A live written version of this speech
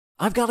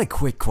I've got a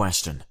quick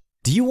question.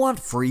 Do you want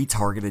free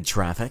targeted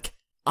traffic?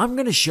 I'm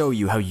going to show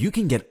you how you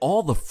can get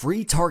all the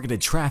free targeted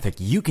traffic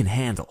you can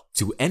handle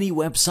to any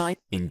website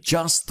in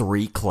just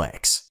 3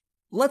 clicks.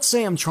 Let's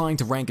say I'm trying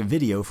to rank a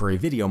video for a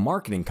video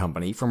marketing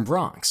company from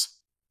Bronx.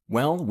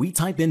 Well, we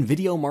type in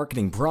video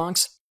marketing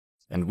Bronx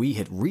and we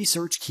hit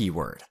research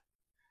keyword.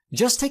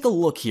 Just take a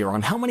look here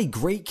on how many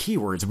great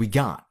keywords we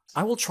got.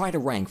 I will try to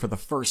rank for the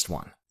first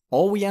one.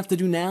 All we have to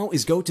do now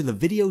is go to the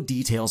video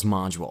details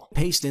module,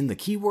 paste in the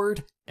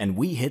keyword, and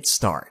we hit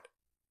start.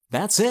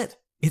 That's it.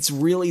 It's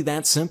really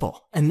that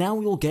simple. And now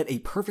we will get a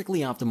perfectly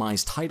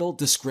optimized title,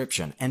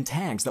 description, and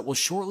tags that will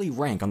shortly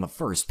rank on the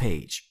first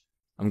page.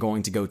 I'm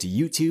going to go to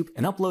YouTube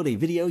and upload a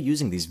video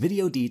using these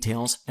video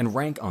details and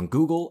rank on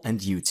Google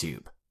and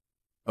YouTube.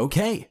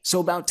 Okay,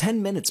 so about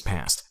 10 minutes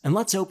passed, and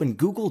let's open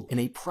Google in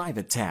a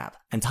private tab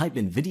and type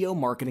in Video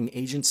Marketing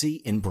Agency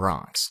in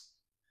Bronx.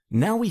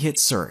 Now we hit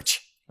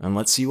search, and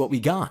let's see what we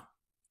got.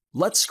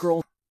 Let's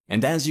scroll,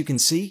 and as you can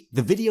see,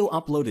 the video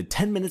uploaded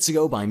 10 minutes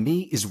ago by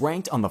me is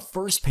ranked on the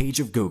first page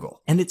of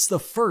Google, and it's the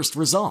first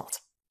result.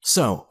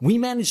 So, we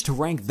managed to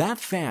rank that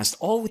fast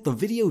all with the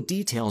video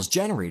details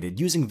generated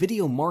using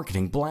Video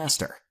Marketing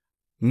Blaster.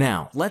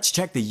 Now, let's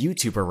check the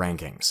YouTuber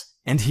rankings,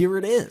 and here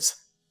it is.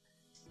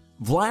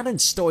 Vlad and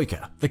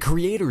Stoika, the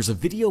creators of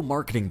Video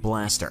Marketing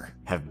Blaster,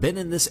 have been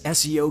in this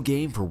SEO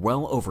game for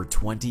well over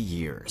 20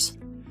 years.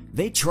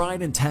 They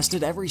tried and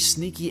tested every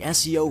sneaky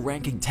SEO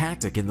ranking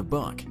tactic in the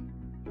book.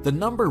 The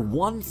number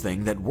one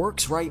thing that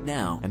works right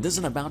now and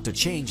isn't about to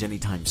change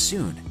anytime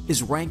soon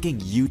is ranking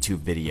YouTube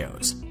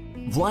videos.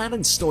 Vlad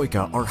and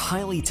Stoika are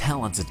highly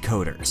talented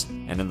coders,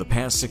 and in the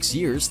past 6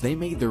 years they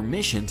made their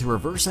mission to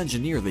reverse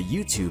engineer the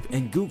YouTube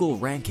and Google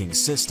ranking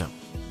system.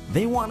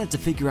 They wanted to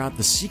figure out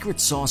the secret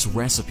sauce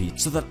recipe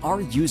so that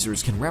our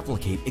users can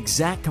replicate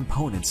exact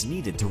components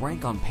needed to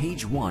rank on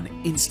page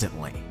 1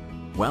 instantly.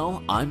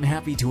 Well, I'm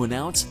happy to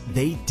announce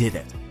they did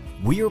it.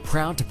 We are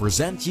proud to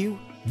present you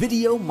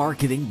Video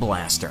Marketing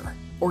Blaster,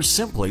 or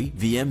simply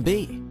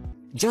VMB.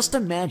 Just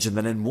imagine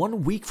that in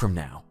 1 week from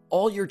now,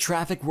 all your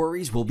traffic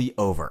worries will be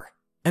over.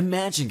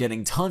 Imagine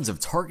getting tons of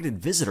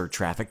targeted visitor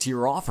traffic to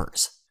your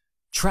offers.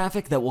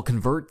 Traffic that will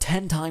convert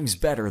 10 times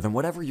better than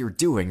whatever you're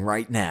doing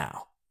right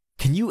now.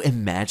 Can you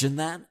imagine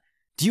that?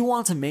 Do you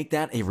want to make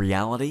that a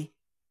reality?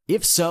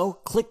 If so,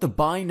 click the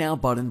Buy Now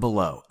button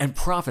below and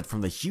profit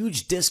from the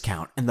huge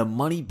discount and the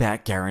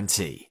money-back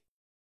guarantee.